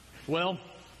Well,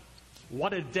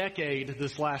 what a decade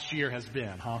this last year has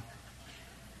been, huh?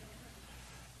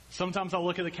 Sometimes I'll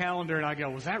look at the calendar and I go,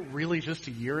 was that really just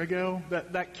a year ago?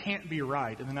 That can't be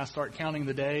right. And then I start counting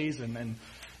the days, and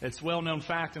it's well-known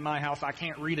fact in my house I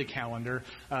can't read a calendar.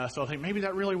 So I think maybe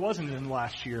that really wasn't in the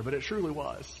last year, but it truly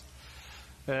was.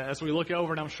 As we look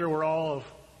over, and I'm sure we're all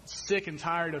sick and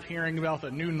tired of hearing about the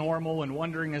new normal and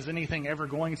wondering, is anything ever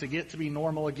going to get to be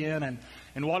normal again,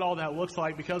 and what all that looks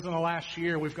like, because in the last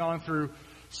year we've gone through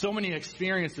so many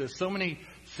experiences, so many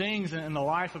things in the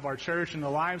life of our church and the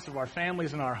lives of our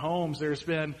families and our homes. There's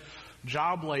been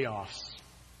job layoffs.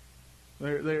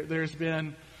 There's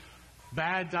been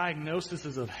bad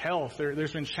diagnoses of health.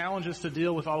 There's been challenges to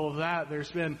deal with all of that.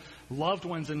 There's been loved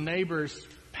ones and neighbors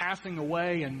passing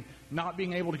away and not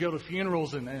being able to go to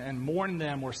funerals and mourn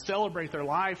them or celebrate their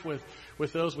life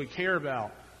with those we care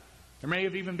about. There may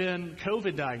have even been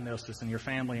COVID diagnosis in your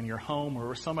family, in your home,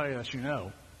 or somebody that you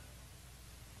know.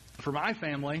 For my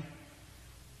family,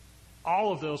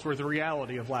 all of those were the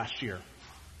reality of last year.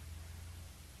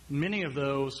 Many of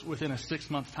those within a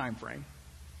 6-month time frame.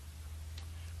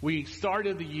 We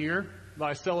started the year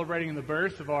by celebrating the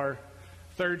birth of our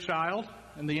third child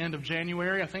in the end of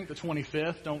January, I think the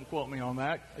 25th. Don't quote me on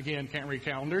that. Again, can't read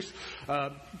calendars.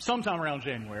 Sometime around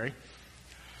January.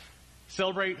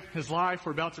 Celebrate his life.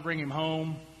 We're about to bring him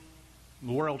home.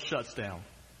 The world shuts down.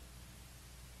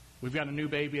 We've got a new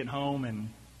baby at home, and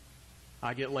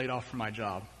I get laid off from my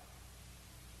job.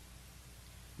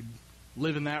 We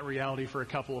live in that reality for a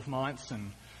couple of months,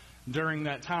 and during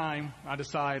that time, I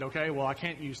decide, okay, well, I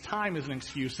can't use time as an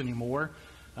excuse anymore.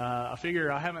 I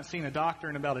figure I haven't seen a doctor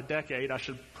in about a decade. I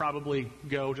should probably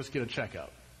go just get a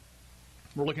checkup.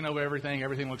 We're looking over everything.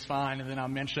 Everything looks fine. And then I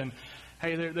mention,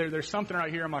 hey, there's something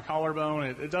right here on my collarbone.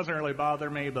 It doesn't really bother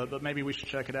me, but maybe we should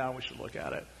check it out. We should look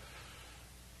at it.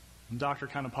 The doctor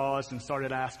kind of paused and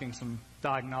started asking some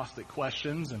diagnostic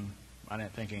questions, and I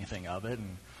didn't think anything of it.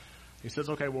 And he says,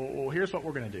 okay, well, here's what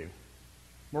we're going to do.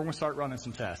 We're going to start running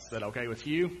some tests. Is that okay with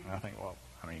you? And I think, well,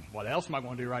 what else am I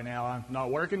going to do right now? I'm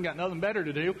not working, got nothing better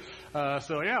to do.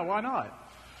 So yeah, why not?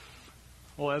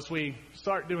 Well, as we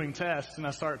start doing tests and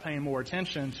I start paying more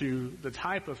attention to the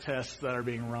type of tests that are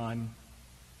being run,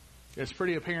 it's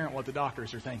pretty apparent what the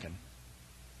doctors are thinking.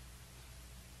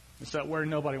 It's that word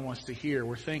nobody wants to hear.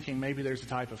 We're thinking maybe there's a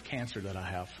type of cancer that I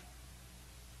have.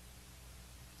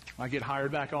 I get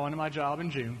hired back on to my job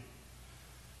in June.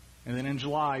 And then in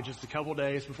July, just a couple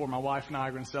days before my wife and I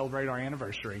are going to celebrate our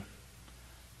anniversary,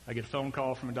 I get a phone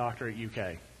call from a doctor at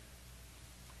UK.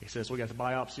 He says, we got the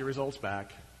biopsy results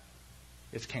back.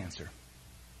 It's cancer.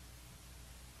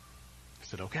 I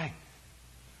said, okay.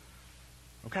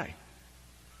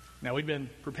 Now, we'd been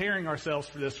preparing ourselves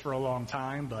for this for a long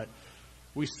time, but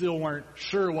we still weren't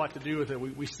sure what to do with it.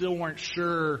 We still weren't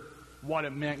sure what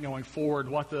it meant going forward,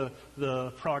 what the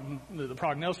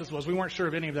prognosis was. We weren't sure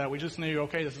of any of that. We just knew,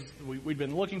 okay, we'd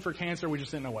been looking for cancer. We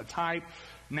just didn't know what type.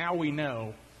 Now we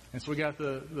know. And so we got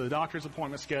the doctor's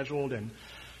appointment scheduled,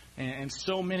 and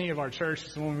so many of our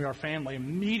churches, when we were our family,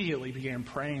 immediately began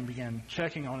praying, began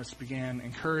checking on us, began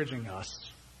encouraging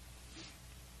us.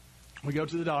 We go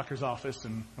to the doctor's office,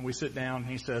 and we sit down,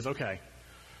 and he says, okay,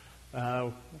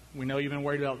 we know you've been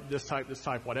worried about this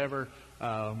type, whatever.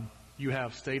 You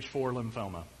have stage 4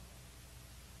 lymphoma.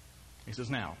 He says,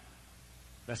 now,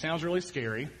 that sounds really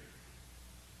scary.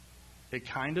 It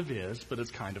kind of is, but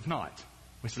it's kind of not.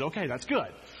 We said, okay, that's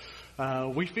good.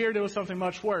 We feared it was something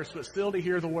much worse, but still to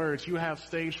hear the words, you have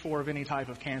stage 4 of any type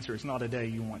of cancer, is not a day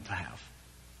you want to have.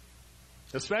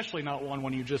 Especially not one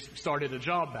when you just started a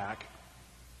job back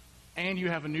and you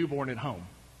have a newborn at home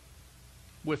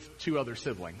with 2 other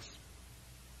siblings.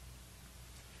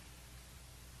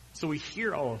 So we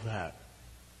hear all of that.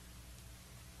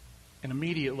 And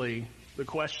immediately, the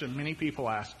question many people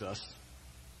asked us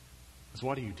is,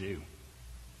 what do you do?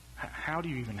 How do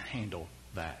you even handle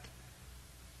that?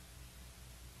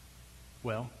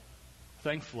 Well,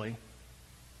 thankfully,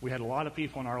 we had a lot of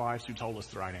people in our lives who told us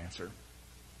the right answer.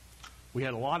 We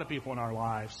had a lot of people in our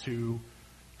lives who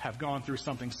have gone through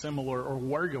something similar or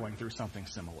were going through something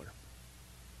similar.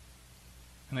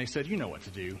 And they said, you know what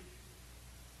to do.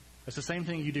 It's the same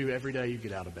thing you do every day you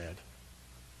get out of bed.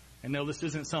 And no, this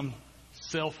isn't some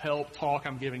self-help talk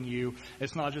I'm giving you.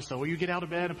 It's not just, you get out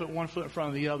of bed and put one foot in front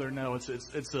of the other. No, it's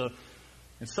a,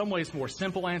 in some ways, more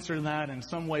simple answer than that. In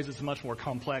some ways, it's a much more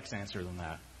complex answer than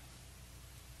that.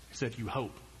 He said, you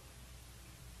hope.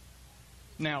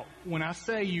 Now, when I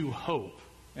say you hope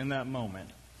in that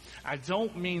moment, I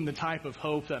don't mean the type of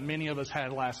hope that many of us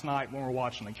had last night when we were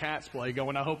watching the Cats play,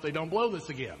 going, I hope they don't blow this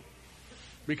again.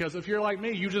 Because if you're like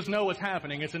me, you just know what's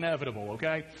happening. It's inevitable,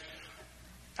 okay?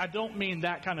 I don't mean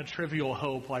that kind of trivial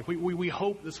hope, like we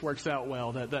hope this works out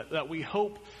well, that we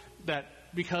hope that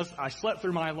because I slept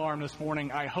through my alarm this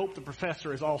morning, I hope the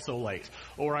professor is also late,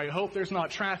 or I hope there's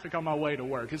not traffic on my way to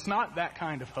work. It's not that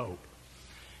kind of hope.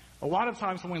 A lot of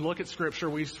times when we look at Scripture,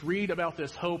 we read about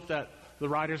this hope that the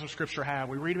writers of Scripture have.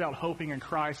 We read about hoping in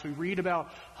Christ. We read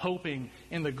about hoping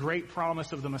in the great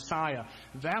promise of the Messiah.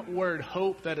 That word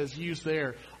hope that is used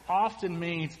there often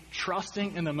means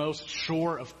trusting in the most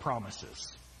sure of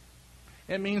promises.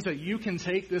 It means that you can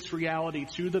take this reality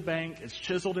to the bank. It's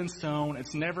chiseled in stone.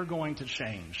 It's never going to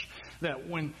change. That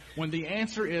when the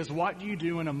answer is, what do you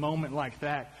do in a moment like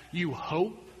that? You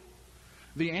hope.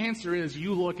 The answer is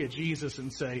you look at Jesus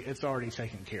and say, it's already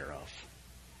taken care of.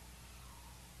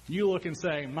 You look and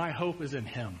say, my hope is in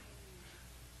Him.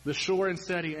 The sure and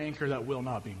steady anchor that will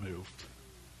not be moved.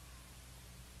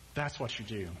 That's what you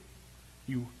do.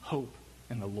 You hope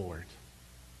in the Lord.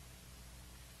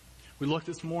 We looked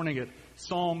this morning at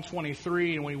Psalm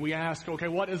 23 and we asked, okay,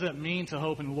 what does it mean to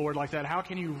hope in the Lord like that? How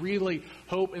can you really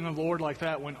hope in the Lord like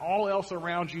that when all else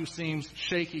around you seems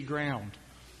shaky ground?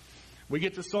 We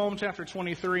get to Psalm chapter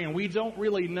 23 and we don't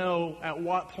really know at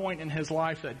what point in his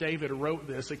life that David wrote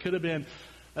this. It could have been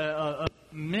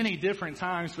many different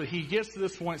times, but he gets to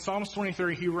this point. Psalms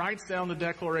 23, he writes down the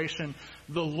declaration,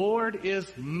 the Lord is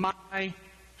my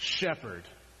shepherd.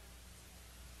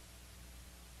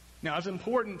 Now, it's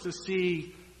important to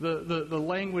see the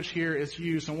language here is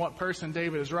used and what person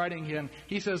David is writing in.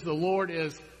 He says, the Lord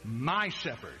is my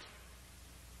shepherd.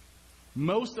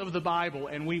 Most of the Bible,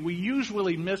 and we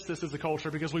usually miss this as a culture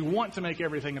because we want to make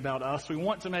everything about us. We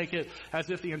want to make it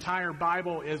as if the entire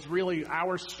Bible is really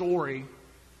our story.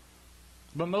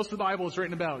 But most of the Bible is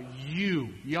written about you,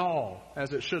 y'all,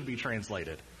 as it should be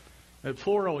translated. The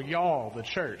plural, y'all, the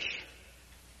church.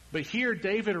 But here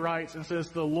David writes and says,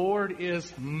 the Lord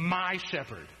is my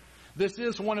shepherd. This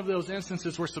is one of those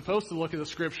instances we're supposed to look at the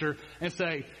Scripture and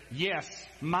say, yes,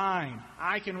 mine.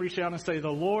 I can reach out and say, the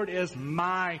Lord is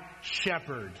my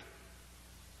shepherd.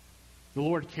 The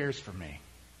Lord cares for me.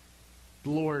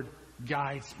 The Lord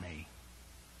guides me.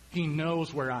 He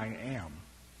knows where I am.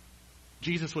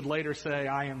 Jesus would later say,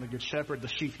 I am the good shepherd. The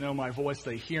sheep know my voice.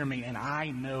 They hear me, and I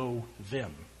know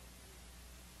them.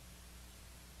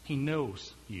 He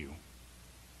knows you.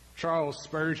 Charles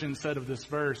Spurgeon said of this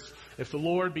verse, if the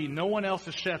Lord be no one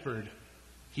else's shepherd,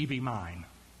 He be mine.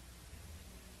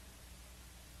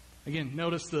 Again,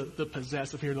 notice the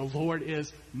possessive here. The Lord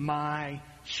is my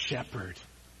shepherd.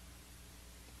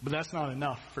 But that's not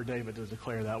enough for David to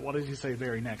declare that. What does he say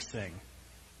very next thing?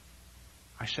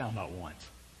 I shall not want.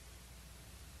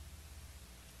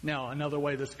 Now, another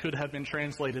way this could have been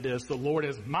translated is, the Lord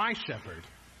is my shepherd.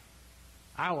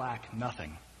 I lack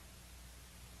nothing.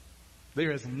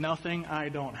 There is nothing I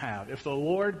don't have. If the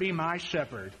Lord be my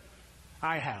shepherd,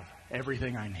 I have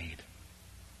everything I need.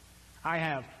 I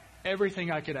have everything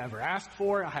I could ever ask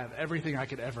for. I have everything I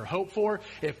could ever hope for.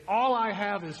 If all I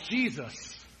have is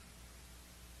Jesus,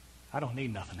 I don't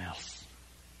need nothing else.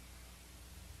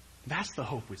 That's the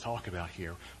hope we talk about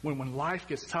here. When life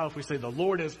gets tough, we say, the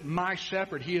Lord is my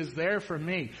shepherd. He is there for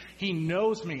me. He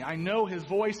knows me. I know His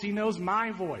voice. He knows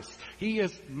my voice. He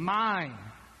is mine.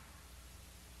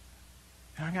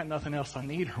 And I got nothing else I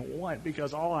need or want,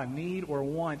 because all I need or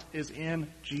want is in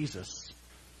Jesus.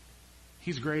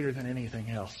 He's greater than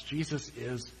anything else. Jesus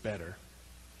is better.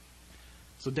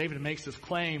 So David makes this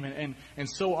claim, and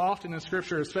so often in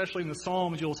Scripture, especially in the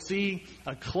Psalms, you'll see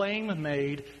a claim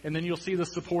made, and then you'll see the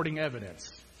supporting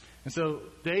evidence. And so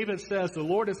David says, the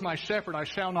Lord is my shepherd, I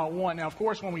shall not want. Now, of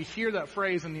course, when we hear that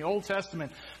phrase in the Old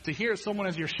Testament, to hear someone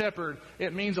as your shepherd,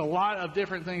 it means a lot of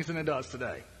different things than it does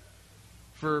today.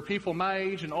 For people my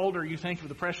age and older, you think of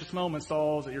the Precious Moments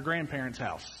dolls at your grandparents'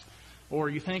 house. Or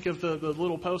you think of the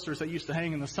little posters that used to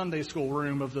hang in the Sunday school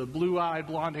room of the blue-eyed,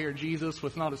 blonde-haired Jesus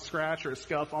with not a scratch or a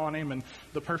scuff on him, and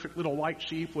the perfect little white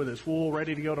sheep with his wool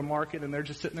ready to go to market, and they're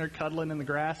just sitting there cuddling in the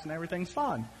grass and everything's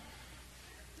fine.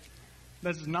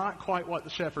 That's not quite what the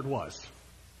shepherd was.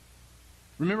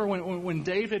 Remember when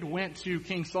David went to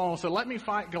King Saul and said, let me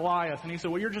fight Goliath, and he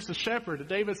said, well, you're just a shepherd. And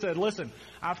David said, listen,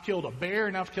 I've killed a bear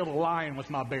and I've killed a lion with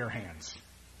my bare hands.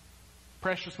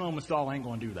 Precious Moments doll ain't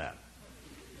going to do that.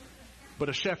 But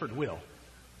a shepherd will.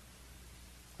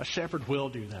 A shepherd will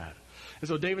do that. And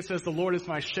so David says, the Lord is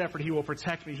my shepherd. He will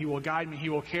protect me. He will guide me. He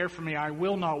will care for me. I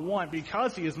will not want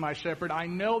because He is my shepherd. I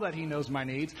know that He knows my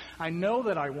needs. I know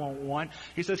that I won't want.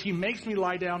 He says He makes me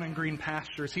lie down in green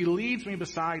pastures. He leads me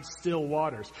beside still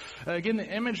waters. Again, the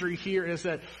imagery here is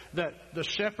that the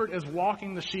shepherd is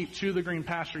walking the sheep to the green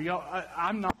pasture.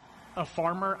 I'm not a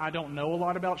farmer. I don't know a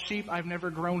lot about sheep. I've never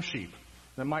grown sheep.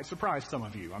 That might surprise some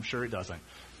of you. I'm sure it doesn't.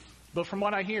 But from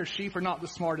what I hear, sheep are not the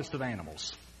smartest of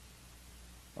animals.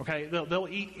 Okay? They'll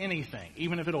eat anything,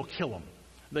 even if it'll kill them.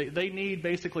 They need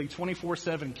basically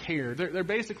 24/7 care. They're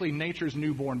basically nature's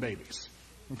newborn babies.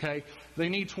 Okay? They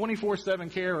need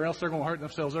 24/7 care or else they're going to hurt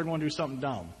themselves. They're going to do something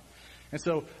dumb. And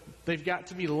so they've got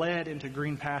to be led into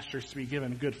green pastures to be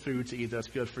given good food to eat that's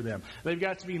good for them. They've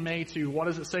got to be made to, what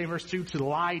does it say in verse 2? To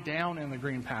lie down in the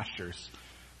green pastures.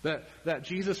 That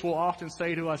Jesus will often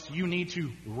say to us, you need to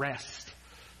rest.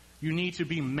 You need to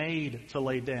be made to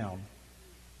lay down.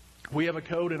 We have a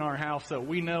code in our house that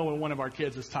we know when one of our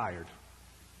kids is tired.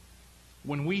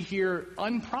 When we hear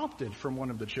unprompted from one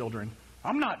of the children,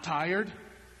 I'm not tired.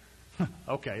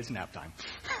 Okay, it's nap time.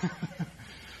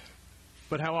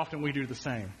 But how often we do the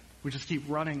same. We just keep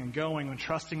running and going and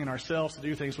trusting in ourselves to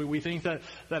do things. We think that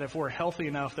if we're healthy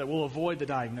enough that we'll avoid the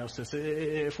diagnosis.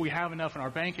 If we have enough in our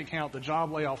bank account, the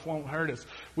job layoff won't hurt us.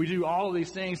 We do all of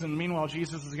these things, and meanwhile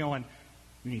Jesus is going,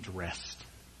 you need to rest.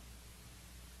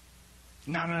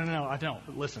 No, I don't.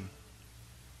 But listen,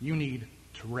 you need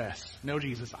to rest. No,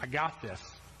 Jesus, I got this.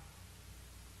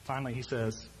 Finally, he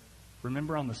says,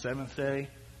 remember on the seventh day,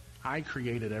 I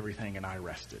created everything and I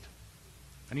rested.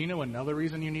 And you know another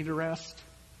reason you need to rest?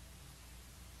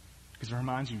 Because it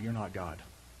reminds you you're not God.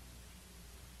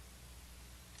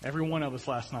 Every one of us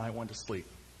last night went to sleep.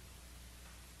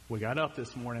 We got up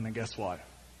this morning and guess what?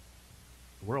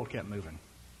 The world kept moving.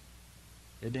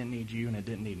 It didn't need you and it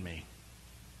didn't need me.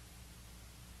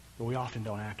 But we often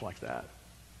don't act like that.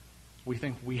 We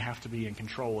think we have to be in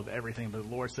control of everything. But the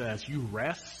Lord says, you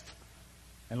rest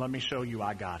and let me show you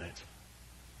I got it.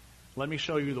 Let me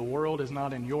show you the world is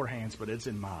not in your hands, but it's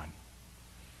in mine.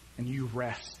 And you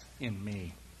rest in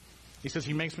me. He says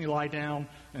he makes me lie down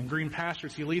in green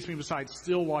pastures. He leads me beside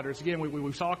still waters. Again,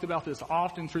 we've talked about this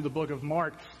often through the book of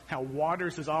Mark, how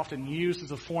waters is often used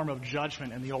as a form of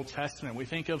judgment in the Old Testament. We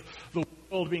think of the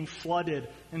world being flooded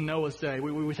in Noah's day.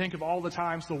 We think of all the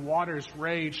times the waters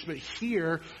raged. But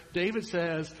here, David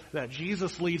says that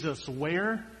Jesus leads us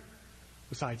where?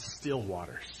 Beside still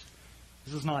waters.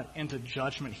 This is not into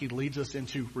judgment. He leads us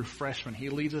into refreshment. He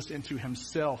leads us into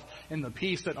himself and the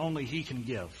peace that only he can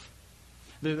give.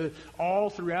 All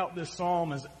throughout this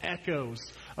psalm is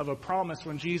echoes of a promise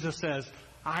when Jesus says,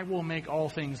 I will make all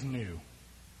things new.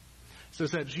 It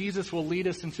says that Jesus will lead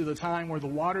us into the time where the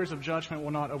waters of judgment will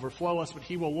not overflow us, but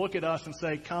he will look at us and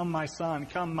say, come my son,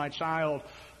 come my child.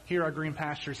 Here are green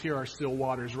pastures, here are still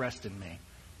waters, rest in me.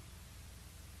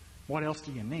 What else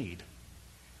do you need?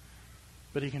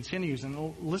 But he continues,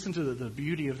 and listen to the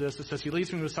beauty of this. It says, he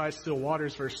leads me beside still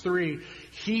waters. Verse 3,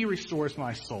 he restores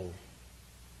my soul.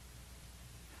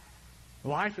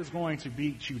 Life is going to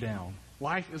beat you down.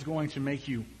 Life is going to make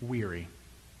you weary.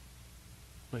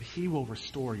 But he will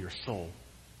restore your soul.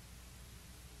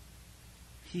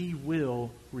 He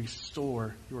will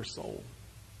restore your soul.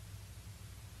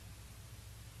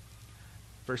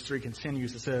 Verse 3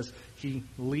 continues. It says, he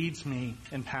leads me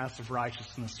in paths of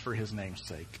righteousness for his name's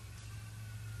sake.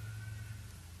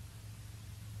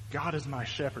 God is my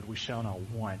shepherd, we shall not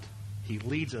want. He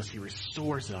leads us, he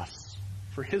restores us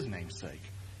for his name's sake.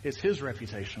 It's his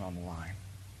reputation on the line.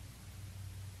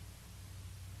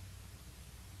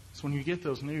 So when you get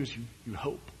those news, you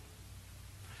hope.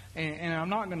 And I'm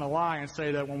not going to lie and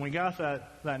say that when we got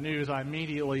that news, I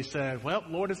immediately said, well,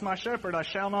 Lord is my shepherd, I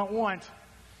shall not want.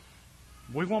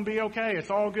 We're going to be okay, it's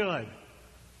all good.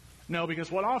 No, because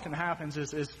what often happens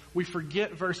is we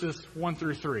forget verses 1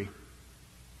 through 3.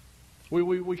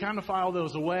 We kind of file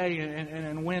those away,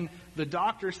 and when the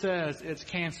doctor says it's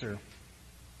cancer,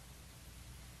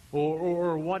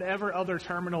 or whatever other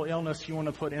terminal illness you want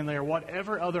to put in there,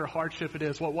 whatever other hardship it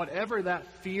is, whatever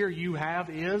that fear you have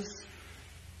is,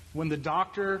 when the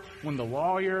doctor, when the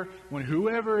lawyer, when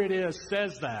whoever it is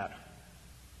says that,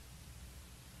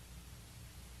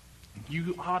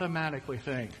 you automatically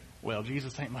think, well,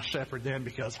 Jesus ain't my shepherd then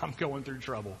because I'm going through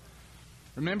trouble.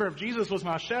 Remember, if Jesus was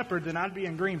my shepherd, then I'd be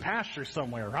in green pastures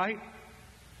somewhere, right?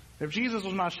 If Jesus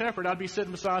was my shepherd, I'd be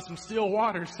sitting beside some still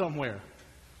waters somewhere.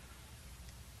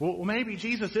 Well, maybe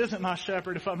Jesus isn't my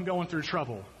shepherd if I'm going through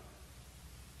trouble.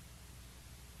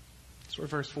 That's where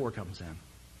verse 4 comes in.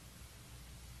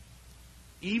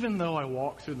 Even though I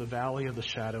walk through the valley of the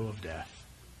shadow of death,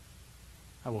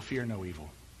 I will fear no evil.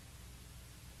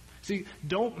 See,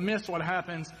 don't miss what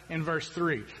happens in verse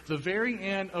 3. The very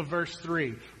end of verse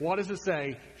 3. What does it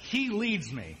say? He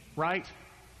leads me, right?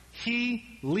 He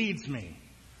leads me.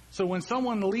 So when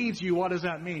someone leads you, what does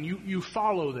that mean? You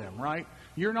follow them, right?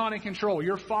 You're not in control.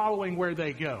 You're following where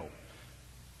they go.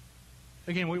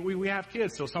 Again, we have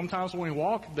kids, so sometimes when we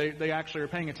walk, they actually are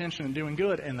paying attention and doing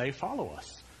good, and they follow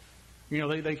us.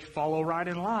 They follow right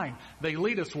in line. They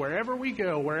lead us wherever we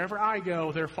go, wherever I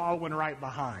go, they're following right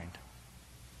behind.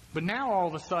 But now all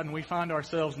of a sudden we find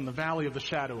ourselves in the valley of the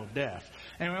shadow of death.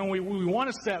 And when we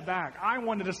want to step back, I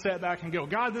wanted to step back and go,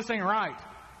 God, this ain't right.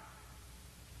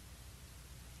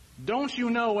 Don't you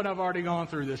know what I've already gone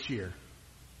through this year?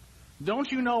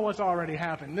 Don't you know what's already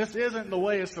happened? This isn't the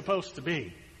way it's supposed to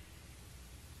be.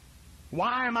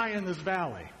 Why am I in this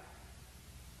valley?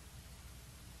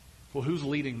 Well, who's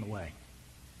leading the way?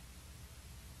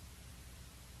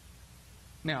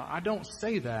 Now, I don't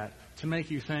say that to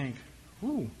make you think,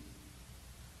 ooh,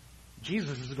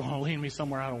 Jesus is going to lead me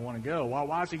somewhere I don't want to go.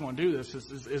 Why is he going to do this?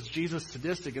 Is Jesus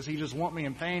sadistic? Does he just want me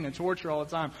in pain and torture all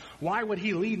the time? Why would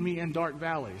he lead me in dark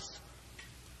valleys?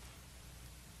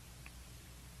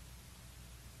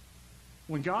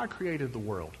 When God created the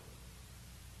world,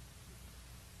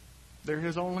 there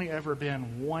has only ever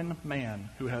been one man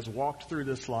who has walked through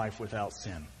this life without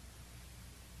sin.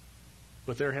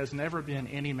 But there has never been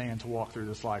any man to walk through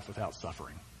this life without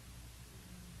suffering.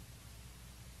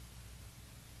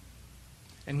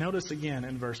 And notice again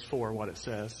in verse 4 what it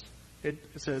says. It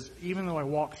says, even though I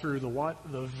walk through the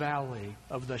what? The valley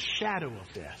of the shadow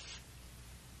of death.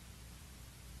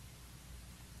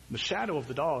 The shadow of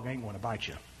the dog ain't going to bite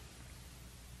you.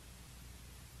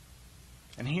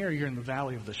 And here you're in the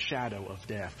valley of the shadow of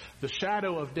death. The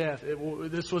shadow of death,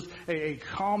 this was a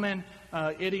common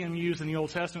idiom used in the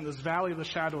Old Testament, this valley of the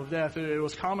shadow of death. It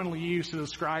was commonly used to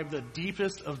describe the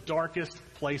deepest of darkest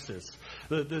places.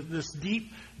 This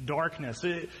deep darkness.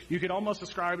 You could almost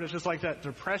describe it as just like that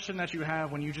depression that you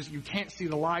have when you can't see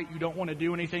the light, you don't want to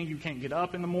do anything, you can't get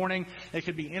up in the morning. It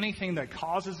could be anything that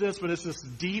causes this, but it's this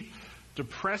deep,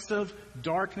 depressive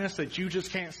darkness that you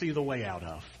just can't see the way out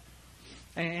of.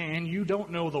 And you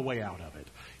don't know the way out of it.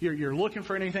 You're looking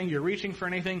for anything, you're reaching for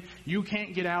anything, you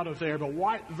can't get out of there. But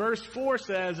what verse 4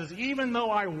 says is, even though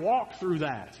I walk through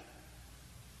that,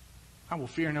 I will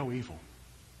fear no evil.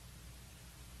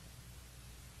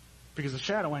 Because the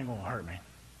shadow ain't going to hurt me.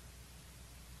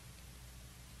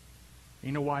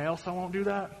 You know why else I won't do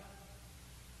that?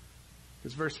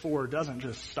 Because verse 4 doesn't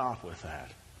just stop with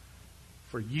that.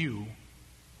 For you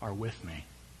are with me.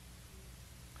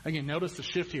 Again, notice the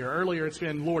shift here. Earlier it's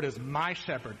been, Lord is my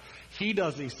shepherd. He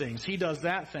does these things. He does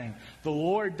that thing. The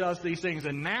Lord does these things.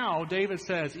 And now David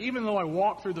says, even though I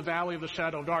walk through the valley of the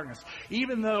shadow of darkness,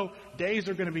 even though days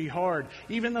are going to be hard,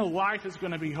 even though life is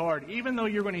going to be hard, even though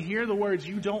you're going to hear the words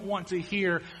you don't want to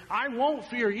hear, I won't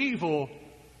fear evil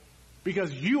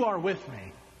because you are with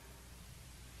me.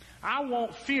 I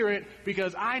won't fear it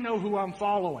because I know who I'm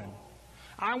following.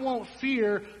 I won't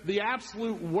fear the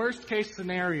absolute worst case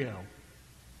scenario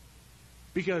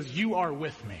because you are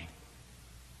with me.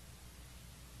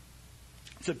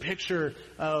 It's a picture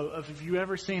of if you've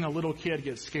ever seen a little kid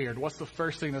get scared, what's the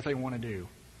first thing that they want to do?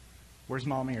 Where's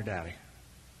mommy or daddy?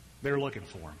 They're looking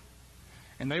for him.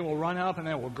 And they will run up and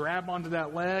they will grab onto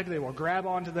that leg, they will grab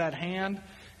onto that hand,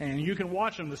 and you can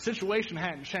watch them. The situation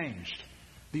hadn't changed.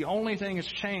 The only thing that's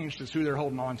changed is who they're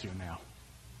holding on to now.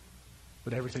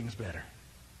 But everything's better.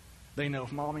 They know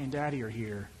if mommy and daddy are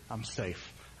here, I'm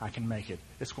safe. I can make it.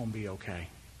 It's going to be okay.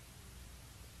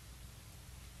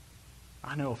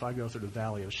 I know if I go through the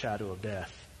valley of the shadow of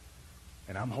death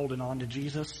and I'm holding on to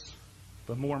Jesus,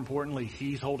 but more importantly,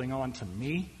 He's holding on to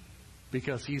me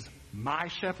because He's my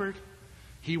shepherd.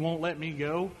 He won't let me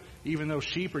go, even though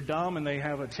sheep are dumb and they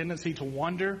have a tendency to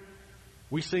wander.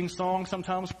 We sing songs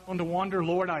sometimes to wander.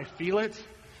 Lord, I feel it.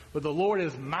 But the Lord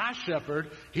is my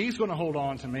shepherd. He's going to hold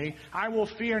on to me. I will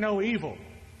fear no evil.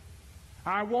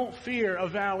 I won't fear a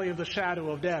valley of the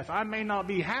shadow of death. I may not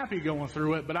be happy going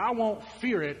through it, but I won't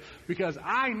fear it because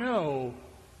I know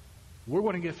we're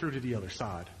going to get through to the other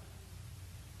side.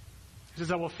 He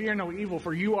says, I will fear no evil,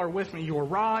 for you are with me. Your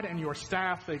rod and your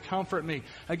staff, they comfort me.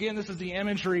 Again, this is the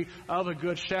imagery of a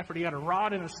good shepherd. He had a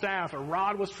rod and a staff. A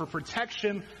rod was for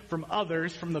protection from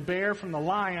others, from the bear, from the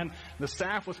lion. The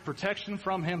staff was protection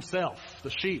from himself,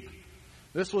 the sheep.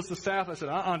 This was the staff that said,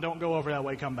 don't go over that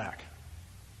way, come back.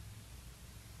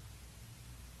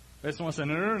 This one said,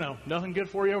 no, nothing good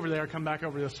for you over there, come back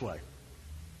over this way.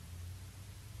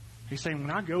 He's saying,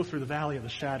 when I go through the valley of the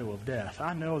shadow of death,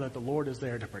 I know that the Lord is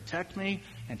there to protect me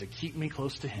and to keep me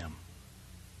close to Him.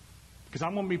 Because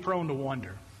I'm going to be prone to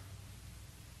wonder.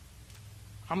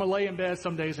 I'm going to lay in bed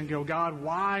some days and go, God,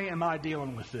 why am I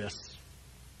dealing with this?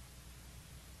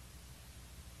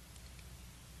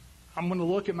 I'm going to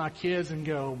look at my kids and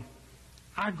go,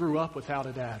 I grew up without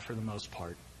a dad for the most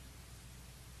part.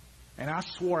 And I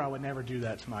swore I would never do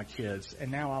that to my kids,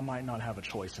 and now I might not have a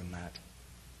choice in that.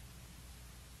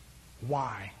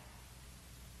 Why?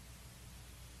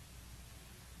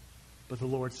 But the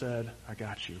Lord said, I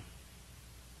got you.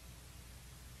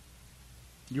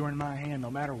 You are in my hand.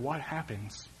 No matter what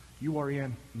happens, you are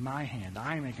in my hand.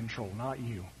 I am in control, not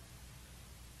you.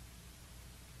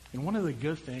 And one of the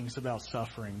good things about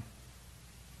suffering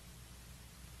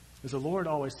is the Lord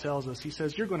always tells us, he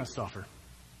says, you're going to suffer.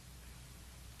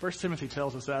 1 Timothy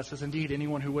tells us that. It says, indeed,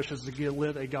 anyone who wishes to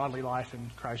live a godly life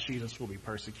in Christ Jesus will be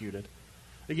persecuted.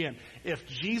 Again, if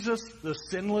Jesus, the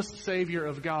sinless Savior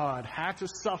of God, had to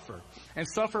suffer, and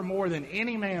suffer more than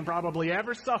any man probably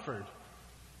ever suffered,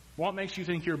 what makes you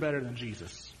think you're better than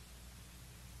Jesus?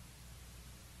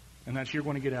 And that you're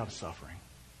going to get out of suffering?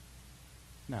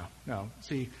 No.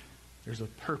 See, there's a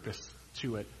purpose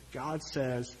to it. God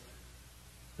says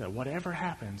that whatever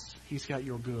happens, he's got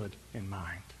your good in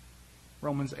mind.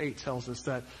 Romans 8 tells us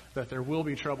that there will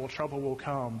be trouble. Trouble will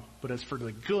come, but it's for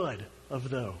the good of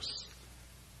those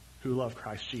who love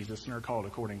Christ Jesus and are called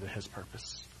according to his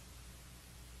purpose.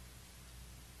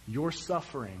 Your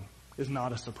suffering is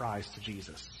not a surprise to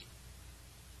Jesus.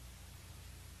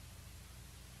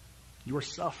 Your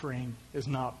suffering is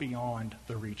not beyond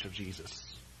the reach of Jesus.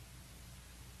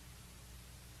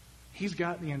 He's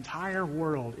got the entire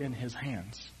world in his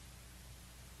hands.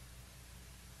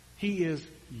 He is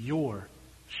your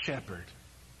shepherd.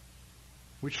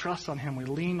 We trust on him. We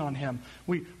lean on him.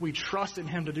 We trust in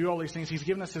him to do all these things. He's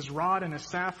given us his rod and his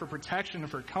staff for protection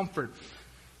and for comfort.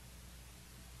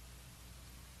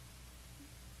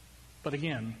 But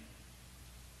again,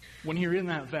 when you're in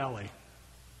that valley,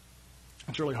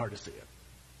 it's really hard to see it.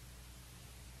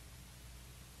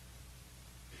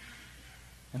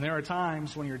 And there are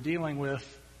times when you're dealing with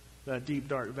that deep,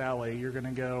 dark valley, you're going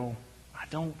to go, I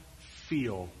don't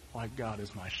feel like God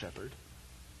is my shepherd.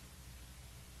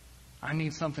 I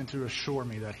need something to assure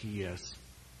me that he is.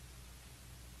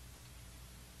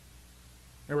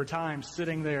 There were times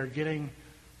sitting there getting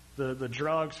the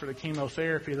drugs for the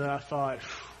chemotherapy that I thought,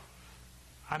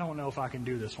 I don't know if I can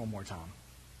do this one more time.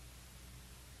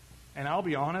 And I'll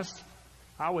be honest,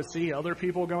 I would see other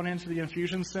people going into the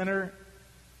infusion center,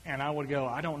 and I would go,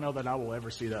 I don't know that I will ever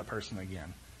see that person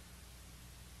again.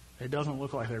 It doesn't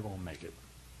look like they're going to make it.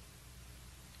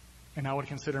 And I would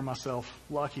consider myself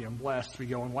lucky and blessed to be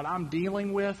going, what I'm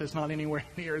dealing with is not anywhere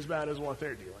near as bad as what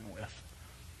they're dealing with.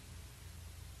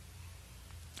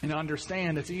 And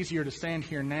understand it's easier to stand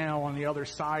here now on the other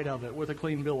side of it with a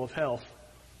clean bill of health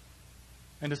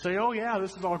and to say, oh yeah,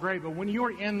 this is all great. But when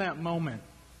you're in that moment,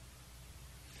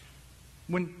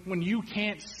 when you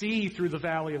can't see through the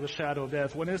valley of the shadow of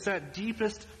death, when it's that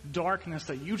deepest darkness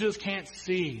that you just can't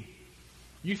see,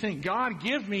 you think, God,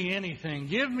 give me anything.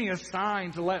 Give me a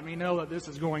sign to let me know that this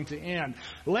is going to end.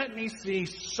 Let me see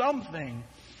something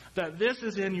that this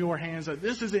is in your hands, that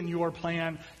this is in your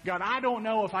plan. God, I don't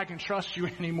know if I can trust you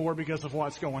anymore because of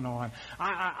what's going on.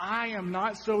 I am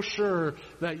not so sure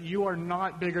that you are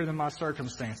not bigger than my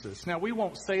circumstances. Now, we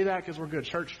won't say that because we're good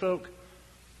church folk.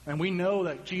 And we know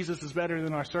that Jesus is better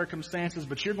than our circumstances,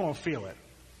 but you're going to feel it.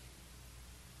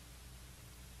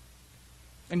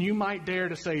 And you might dare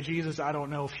to say, Jesus, I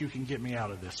don't know if you can get me out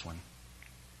of this one.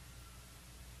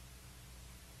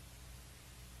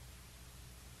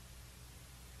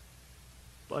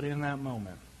 But in that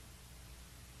moment,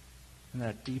 in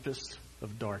that deepest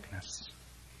of darkness,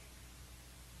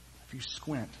 if you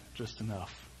squint just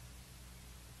enough,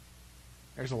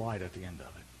 there's a light at the end of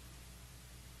it.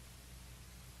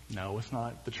 No, it's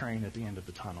not the train at the end of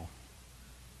the tunnel.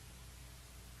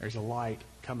 There's a light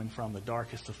coming from the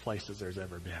darkest of places there's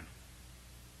ever been.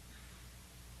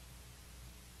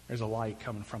 There's a light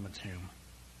coming from a tomb.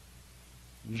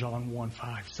 John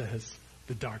 1:5 says,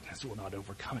 the darkness will not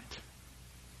overcome it.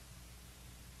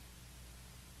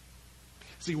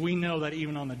 See, we know that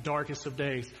even on the darkest of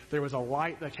days, there was a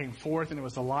light that came forth, and it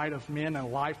was the light of men,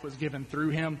 and life was given through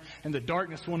him, and the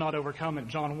darkness will not overcome it.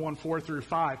 John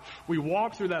 1:4-5. We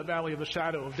walk through that valley of the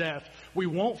shadow of death. We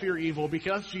won't fear evil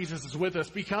because Jesus is with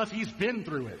us, because he's been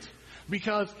through it,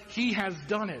 because he has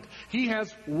done it. He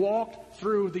has walked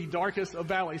through the darkest of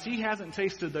valleys. He hasn't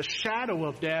tasted the shadow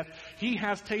of death. He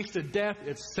has tasted death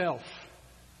itself.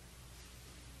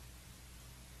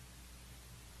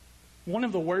 One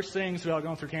of the worst things about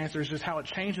going through cancer is just how it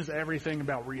changes everything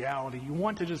about reality. You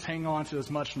want to just hang on to as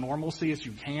much normalcy as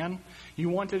you can. You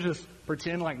want to just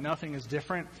pretend like nothing is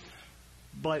different,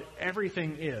 but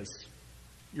everything is.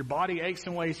 Your body aches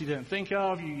in ways you didn't think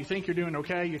of. You think you're doing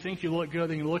okay. You think you look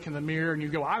good. Then you look in the mirror and you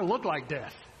go, I look like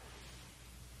death.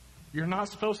 You're not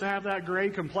supposed to have that gray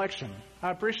complexion.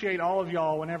 I appreciate all of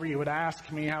y'all whenever you would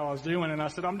ask me how I was doing, and I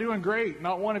said, I'm doing great.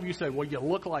 Not one of you said, well, you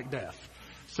look like death.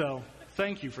 So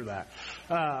thank you for that.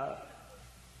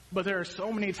 But there are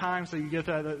so many times that you get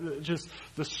that just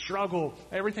the struggle,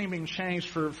 everything being changed.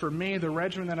 For me, the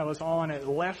regimen that I was on, it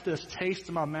left this taste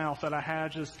in my mouth that I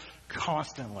had just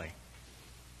constantly.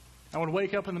 I would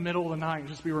wake up in the middle of the night and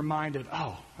just be reminded,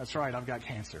 oh, that's right, I've got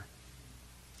cancer.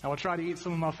 I would try to eat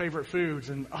some of my favorite foods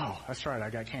and, oh, that's right, I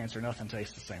got cancer. Nothing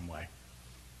tastes the same way.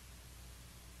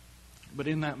 But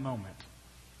in that moment,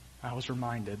 I was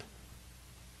reminded,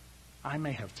 I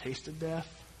may have tasted death,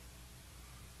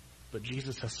 but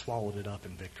Jesus has swallowed it up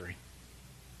in victory.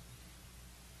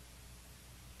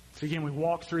 So again, we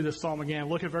walk through this psalm again.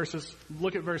 Look at verse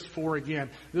 4 again.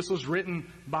 This was written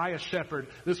by a shepherd.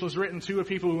 This was written to a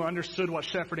people who understood what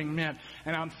shepherding meant.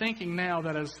 And I'm thinking now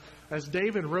that as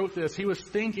David wrote this, he was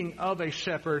thinking of a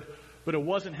shepherd, but it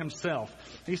wasn't himself.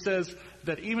 He says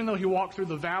that even though he walked through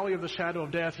the valley of the shadow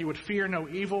of death, he would fear no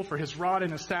evil, for his rod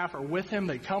and his staff are with him.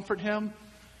 They comfort him.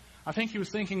 I think he was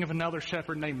thinking of another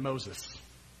shepherd named Moses.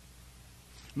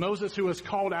 Moses, who was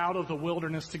called out of the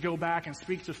wilderness to go back and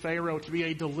speak to Pharaoh, to be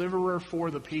a deliverer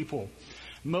for the people.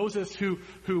 Moses, who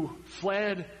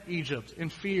fled Egypt in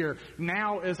fear,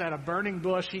 now is at a burning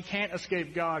bush. He can't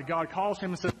escape God. God calls him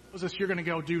and says, Moses, you're going to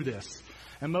go do this.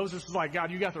 And Moses is like,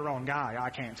 God, you got the wrong guy. I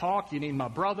can't talk. You need my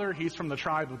brother. He's from the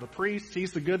tribe of the priests.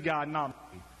 He's the good God,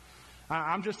 not me.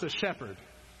 I'm just a shepherd.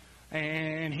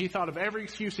 And he thought of every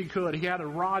excuse he could. He had a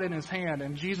rod in his hand.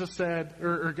 And Jesus said,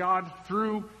 or God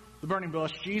threw the burning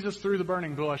bush. Jesus threw the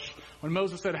burning bush. When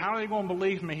Moses said, how are they going to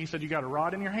believe me? He said, you got a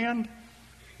rod in your hand?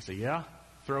 He said, yeah.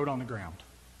 Throw it on the ground.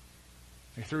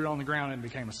 He threw it on the ground and it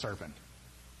became a serpent.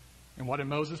 And what did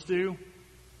Moses do?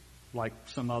 Like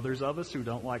some others of us who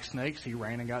don't like snakes, he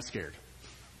ran and got scared.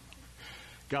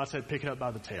 God said, pick it up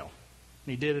by the tail.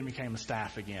 And he did and became a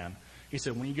staff again. He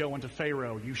said, when you go into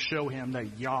Pharaoh, you show him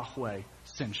that Yahweh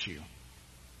sent you.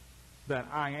 That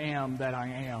I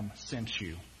am sent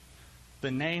you. The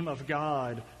name of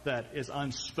God that is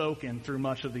unspoken through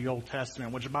much of the Old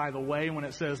Testament, which, by the way, when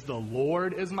it says the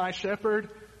Lord is my shepherd,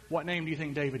 what name do you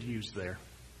think David used there?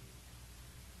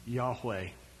 Yahweh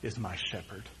is my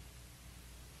shepherd.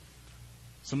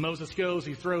 So Moses goes,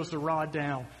 he throws the rod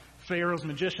down. Pharaoh's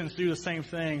magicians do the same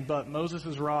thing, but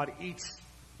Moses' rod eats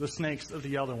the snakes of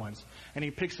the other ones. And he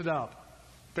picks it up.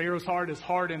 Pharaoh's heart is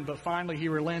hardened, but finally he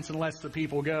relents and lets the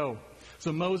people go.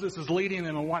 So Moses is leading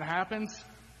them, and what happens?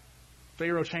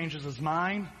 Pharaoh changes his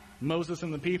mind. Moses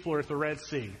and the people are at the Red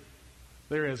Sea.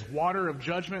 There is water of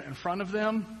judgment in front of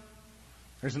them.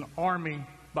 There's an army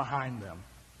behind them.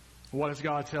 What does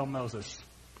God tell Moses?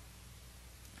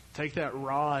 Take that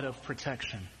rod of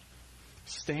protection.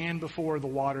 Stand before the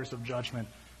waters of judgment.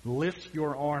 Lift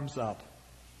your arms up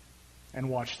and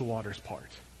watch the waters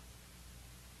part.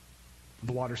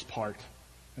 The waters part,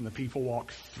 and the people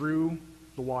walk through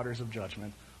the waters of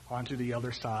judgment onto the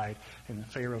other side, and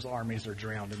Pharaoh's armies are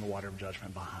drowned in the water of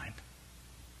judgment behind.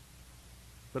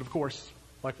 But of course,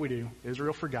 like we do,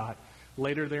 Israel forgot.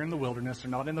 Later they're in the wilderness.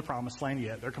 They're not in the promised land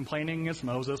yet. They're complaining against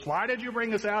Moses. Why did you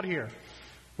bring us out here?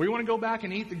 We want to go back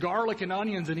and eat the garlic and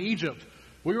onions in Egypt.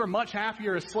 We were much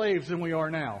happier as slaves than we are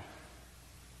now.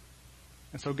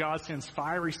 And so God sends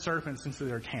fiery serpents into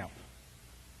their camp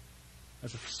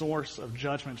as a source of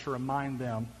judgment to remind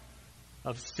them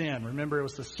of sin. Remember, it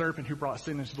was the serpent who brought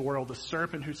sin into the world, the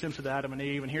serpent who tempted Adam and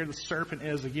Eve, and here the serpent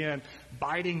is again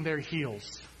biting their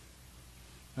heels.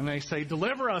 And they say,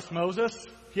 deliver us, Moses.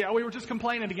 Yeah, we were just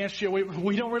complaining against you.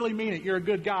 We don't really mean it. You're a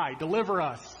good guy. Deliver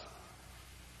us.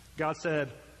 God said,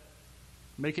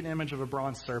 make an image of a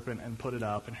bronze serpent and put it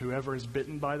up, and whoever is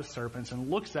bitten by the serpents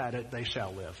and looks at it, they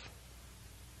shall live.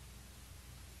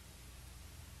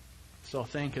 So I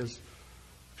think as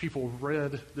people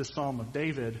read this Psalm of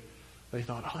David, they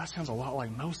thought, oh, that sounds a lot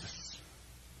like Moses.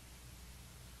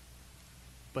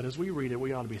 But as we read it,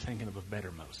 we ought to be thinking of a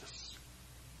better Moses.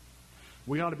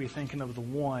 We ought to be thinking of the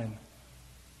one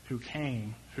who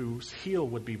came, whose heel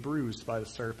would be bruised by the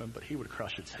serpent, but he would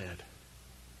crush its head.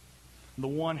 The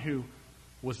one who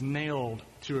was nailed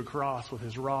to a cross with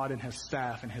his rod and his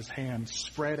staff in his hand,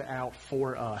 spread out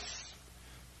for us.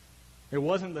 It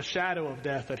wasn't the shadow of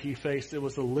death that he faced. It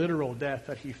was the literal death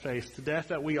that he faced. The death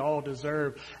that we all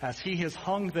deserve, as he has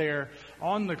hung there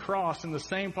on the cross in the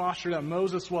same posture that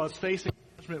Moses was, facing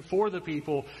judgment for the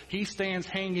people. He stands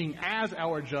hanging as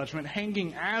our judgment,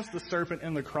 hanging as the serpent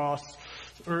in the cross,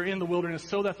 or in the wilderness,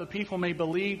 so that the people may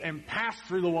believe and pass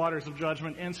through the waters of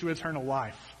judgment into eternal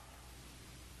life.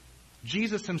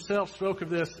 Jesus himself spoke of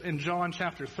this in John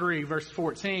chapter 3, verse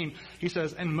 14. He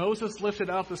says, and Moses lifted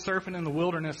up the serpent in the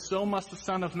wilderness, so must the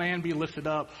Son of Man be lifted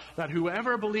up, that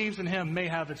whoever believes in him may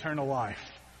have eternal life.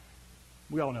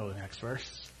 We all know the next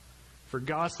verse. For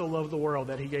God so loved the world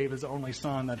that he gave his only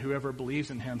Son, that whoever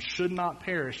believes in him should not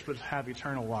perish but have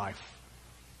eternal life.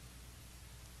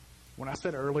 When I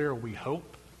said earlier we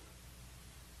hope,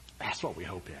 that's what we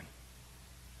hope in.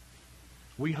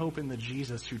 We hope in the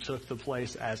Jesus who took the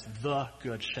place as the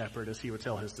Good Shepherd, as he would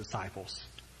tell his disciples.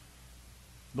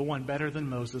 The one better than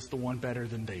Moses, the one better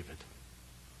than David.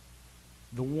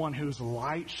 The one whose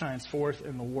light shines forth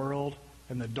in the world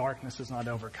and the darkness is not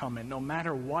overcome it. No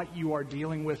matter what you are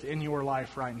dealing with in your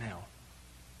life right now.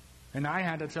 And I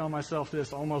had to tell myself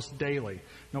this almost daily.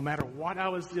 No matter what I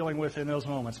was dealing with in those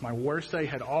moments, my worst day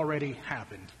had already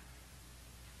happened.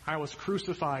 I was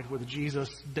crucified with Jesus,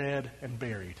 dead and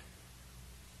buried.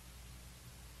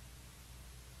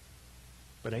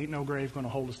 But ain't no grave going to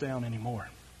hold us down anymore.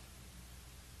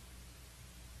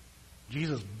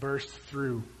 Jesus burst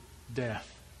through death,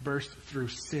 burst through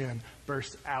sin,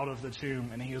 burst out of the tomb,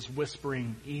 and he is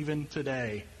whispering, even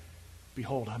today,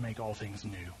 behold, I make all things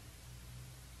new.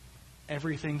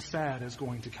 Everything sad is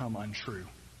going to come untrue.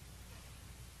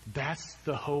 That's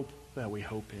the hope that we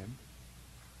hope in.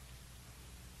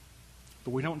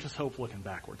 But we don't just hope looking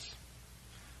backwards.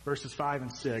 Verses 5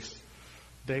 and 6,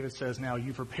 David says, now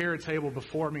you prepare a table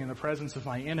before me in the presence of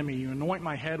my enemy. You anoint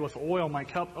my head with oil. My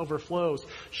cup overflows.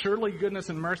 Surely goodness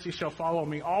and mercy shall follow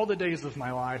me all the days of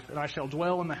my life, and I shall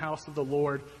dwell in the house of the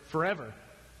Lord forever.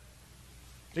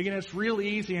 Again, it's real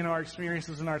easy in our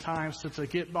experiences and our times to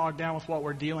get bogged down with what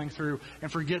we're dealing through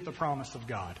and forget the promise of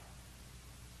God.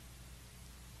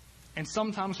 And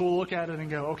sometimes we'll look at it and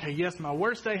go, okay, yes, my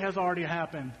worst day has already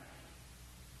happened,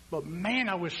 but man,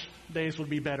 I wish days would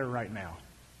be better right now.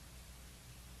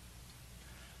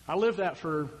 I lived that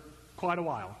for quite a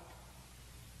while.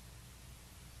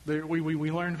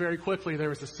 We learned very quickly there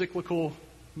was a cyclical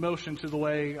motion to the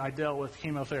way I dealt with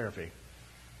chemotherapy.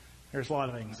 There's a lot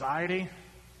of anxiety.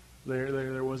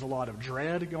 There was a lot of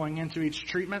dread going into each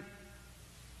treatment.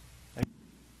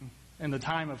 In the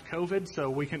time of COVID, so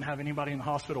we couldn't have anybody in the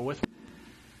hospital with me.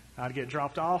 I'd get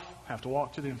dropped off, have to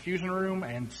walk to the infusion room,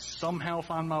 and somehow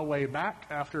find my way back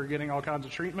after getting all kinds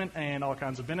of treatment and all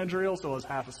kinds of Benadryl, so I was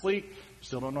half asleep.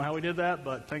 Still don't know how we did that,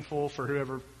 but thankful for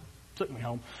whoever took me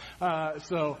home.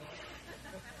 So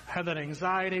have that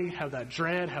anxiety, have that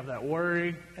dread, have that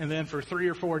worry, and then for 3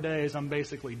 or 4 days, I'm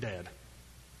basically dead.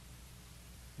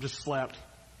 Just slept,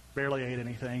 barely ate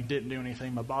anything, didn't do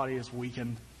anything. My body is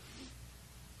weakened.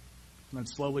 And then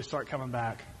slowly start coming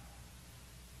back.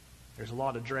 There's a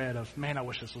lot of dread of, man, I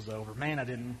wish this was over.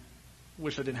 Man,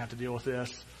 wish I didn't have to deal with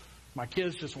this. My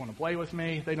kids just want to play with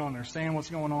me. They don't understand what's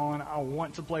going on. I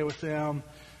want to play with them.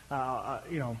 My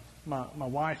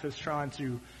wife is trying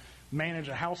to manage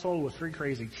a household with 3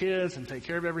 crazy kids and take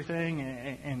care of everything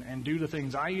and do the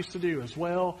things I used to do as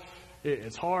well.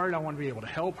 It's hard. I want to be able to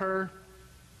help her.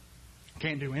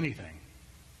 Can't do anything.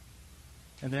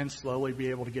 And then slowly be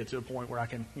able to get to a point where I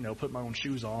can, put my own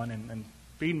shoes on and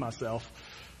feed myself.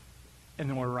 And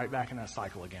then we're right back in that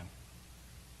cycle again.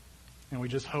 And we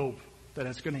just hope that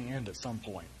it's going to end at some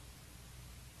point.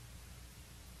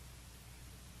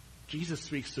 Jesus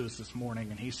speaks to us this morning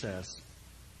and he says,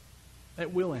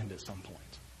 it will end at some point.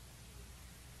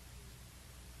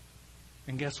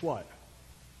 And guess what?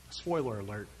 Spoiler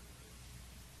alert.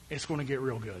 It's going to get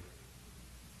real good.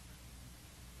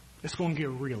 It's going to get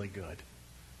really good.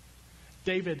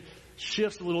 David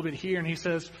shifts a little bit here and he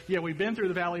says, yeah, we've been through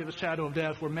the valley of the shadow of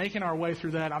death. We're making our way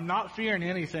through that. I'm not fearing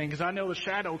anything because I know the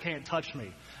shadow can't touch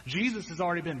me. Jesus has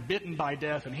already been bitten by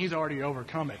death and he's already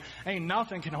overcome it. Ain't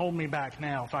nothing can hold me back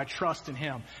now if I trust in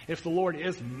him. If the Lord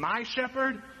is my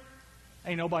shepherd,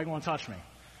 ain't nobody going to touch me.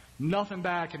 Nothing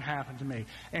bad can happen to me.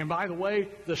 And by the way,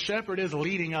 the shepherd is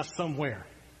leading us somewhere.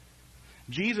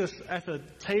 Jesus at the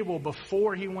table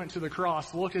before he went to the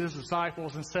cross looked at his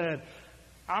disciples and said,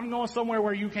 I'm going somewhere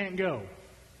where you can't go.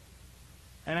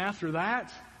 And after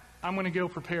that, I'm going to go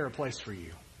prepare a place for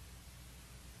you.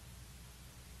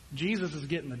 Jesus is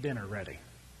getting the dinner ready.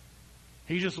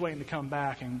 He's just waiting to come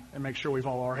back and make sure we've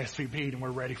all RSVP'd and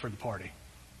we're ready for the party.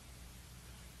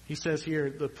 He says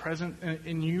here,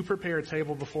 and you prepare a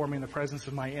table before me in the presence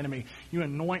of my enemy. You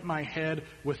anoint my head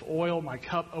with oil. My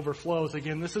cup overflows.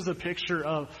 Again, this is a picture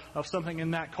of something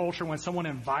in that culture when someone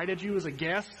invited you as a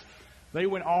guest. They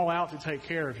went all out to take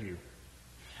care of you.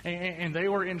 And they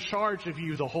were in charge of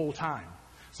you the whole time.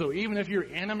 So even if your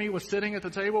enemy was sitting at the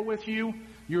table with you,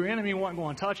 your enemy wasn't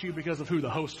going to touch you because of who the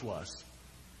host was.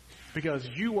 Because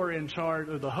you were in charge,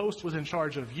 or the host was in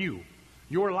charge of you.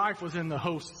 Your life was in the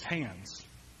host's hands.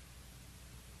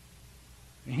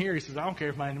 And here he says, I don't care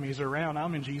if my enemies are around.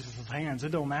 I'm in Jesus' hands.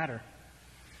 It don't matter.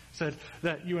 Said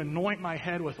that you anoint my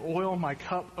head with oil, my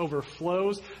cup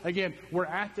overflows. Again, we're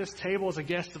at this table as a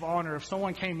guest of honor. If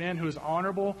someone came in who is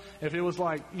honorable, if it was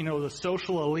like, the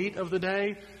social elite of the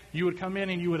day, you would come in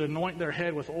and you would anoint their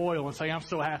head with oil and say, I'm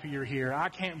so happy you're here. I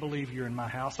can't believe you're in my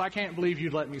house. I can't believe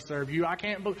you'd let me serve you.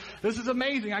 This is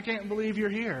amazing. I can't believe you're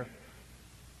here.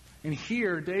 And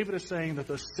here, David is saying that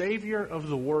the Savior of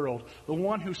the world, the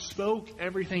one who spoke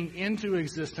everything into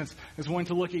existence, is going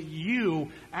to look at you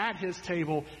at his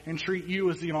table and treat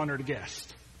you as the honored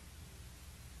guest.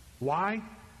 Why?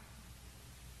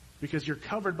 Because you're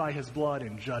covered by his blood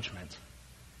in judgment,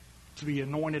 to be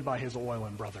anointed by his oil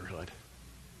in brotherhood.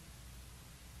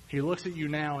 He looks at you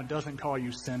now and doesn't call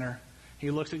you sinner.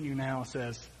 He looks at you now and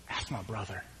says, that's my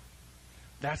brother.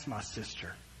 That's my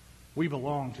sister. We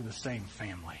belong to the same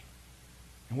family.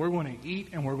 And we're going to eat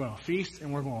and we're going to feast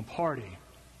and we're going to party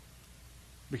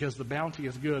because the bounty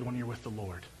is good when you're with the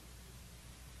Lord.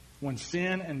 When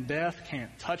sin and death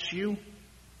can't touch you,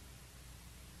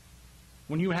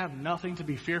 when you have nothing to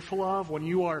be fearful of, when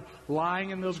you are lying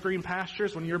in those green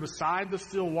pastures, when you're beside the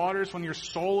still waters, when your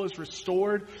soul is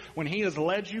restored, when he has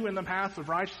led you in the path of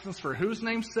righteousness for whose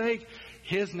name's sake?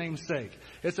 His name's sake.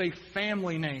 It's a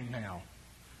family name now.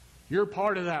 You're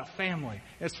part of that family.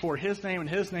 It's for his name and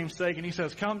his name's sake. And he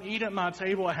says, come eat at my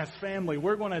table as family.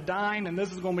 We're going to dine and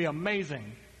this is going to be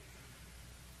amazing.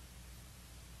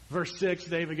 Verse 6,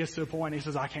 David gets to a point. He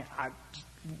says,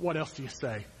 what else do you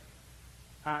say?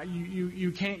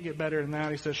 You can't get better than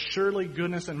that. He says, surely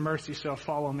goodness and mercy shall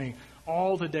follow me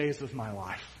all the days of my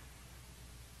life.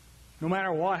 No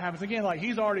matter what happens. Again,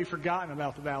 he's already forgotten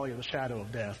about the valley of the shadow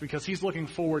of death because he's looking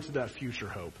forward to that future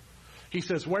hope. He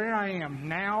says, where I am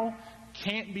now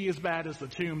can't be as bad as the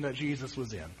tomb that Jesus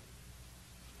was in.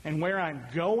 And where I'm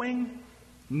going,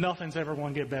 nothing's ever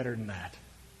going to get better than that.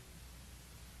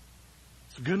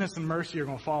 So goodness and mercy are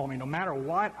going to follow me. No matter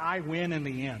what, I win in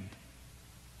the end.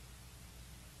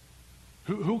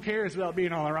 Who cares about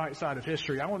being on the right side of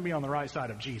history? I want to be on the right side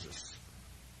of Jesus.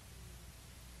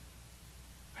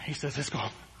 He says,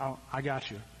 I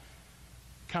got you.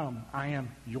 Come, I am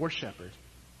your shepherd.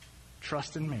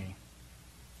 Trust in me.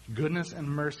 Goodness and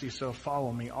mercy shall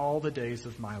follow me all the days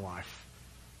of my life.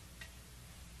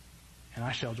 And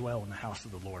I shall dwell in the house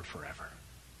of the Lord forever.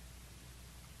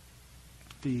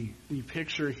 The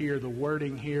picture here, the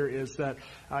wording here is that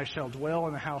I shall dwell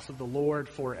in the house of the Lord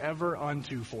forever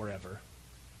unto forever.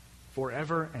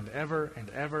 Forever and ever and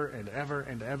ever and ever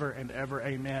and ever and ever.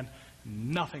 Amen.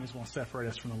 Nothing is going to separate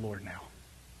us from the Lord now.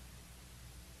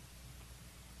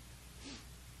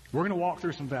 We're going to walk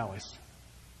through some valleys.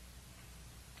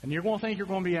 And you're going to think you're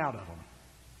going to be out of them.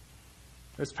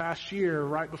 This past year,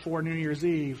 right before New Year's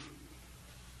Eve,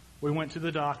 we went to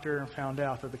the doctor and found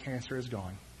out that the cancer is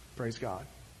gone. Praise God.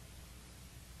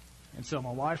 And so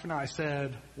my wife and I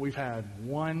said, we've had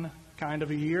one kind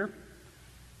of a year,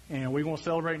 and we're going to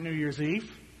celebrate New Year's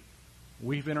Eve.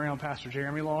 We've been around Pastor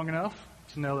Jeremy long enough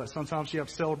to know that sometimes you have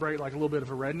to celebrate like a little bit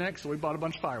of a redneck, so we bought a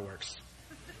bunch of fireworks.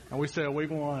 And we said, we're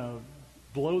going to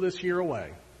blow this year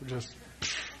away. Just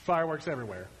fireworks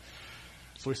everywhere.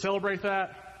 So we celebrate that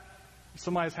at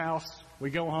somebody's house. We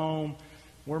go home.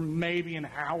 We're maybe an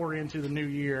hour into the new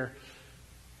year.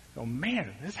 Oh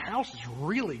man, this house is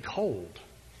really cold.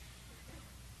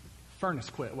 Furnace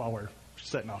quit while we're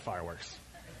setting off fireworks.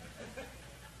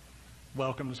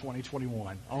 Welcome to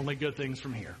 2021. Only good things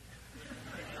from here.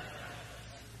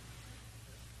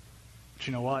 But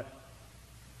you know what?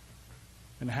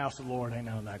 In the house of the Lord, ain't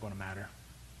none of that going to matter.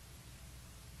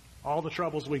 All the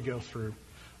troubles we go through,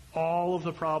 all of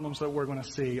the problems that we're going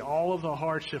to see, all of the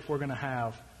hardship we're going to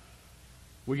have,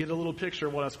 we get a little picture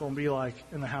of what it's going to be like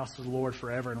in the house of the Lord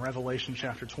forever. In Revelation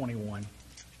chapter 21,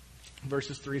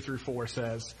 verses 3 through 4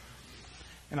 says,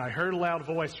 and I heard a loud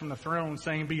voice from the throne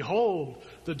saying, behold,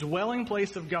 the dwelling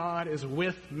place of God is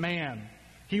with man.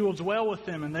 He will dwell with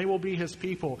them, and they will be his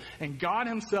people, and God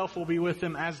himself will be with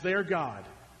them as their God.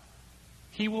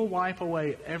 He will wipe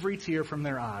away every tear from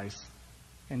their eyes,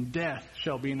 and death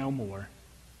shall be no more.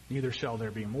 Neither shall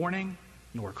there be mourning,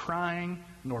 nor crying,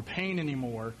 nor pain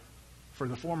anymore, for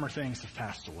the former things have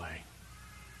passed away.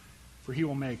 For he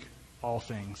will make all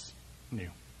things new.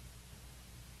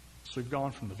 So we've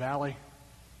gone from the valley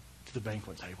to the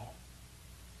banquet table.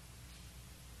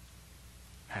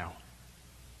 How?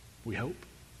 We hope.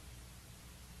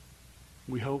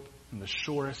 We hope in the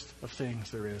surest of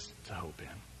things there is to hope in.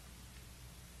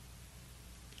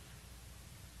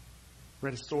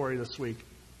 Read a story this week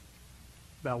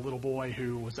about a little boy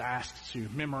who was asked to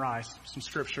memorize some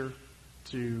scripture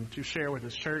to share with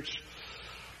his church.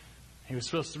 He was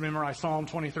supposed to memorize Psalm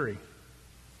 23.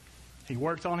 He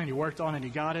worked on it, he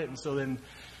got it, and so then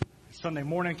Sunday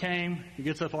morning came, he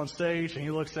gets up on stage and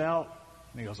he looks out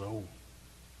and he goes, oh,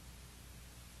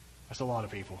 that's a lot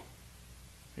of people.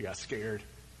 He got scared.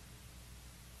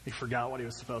 He forgot what he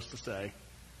was supposed to say.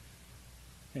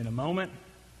 In a moment,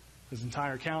 his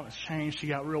entire countenance changed. He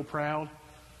got real proud.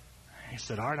 He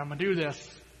said, all right, I'm going to do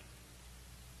this.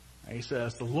 And he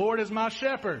says, the Lord is my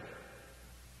shepherd,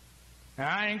 and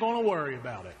I ain't going to worry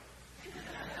about it.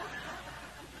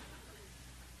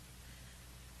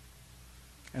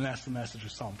 And that's the message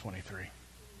of Psalm 23.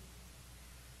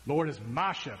 Lord is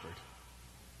my shepherd.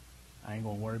 I ain't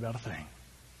going to worry about a thing.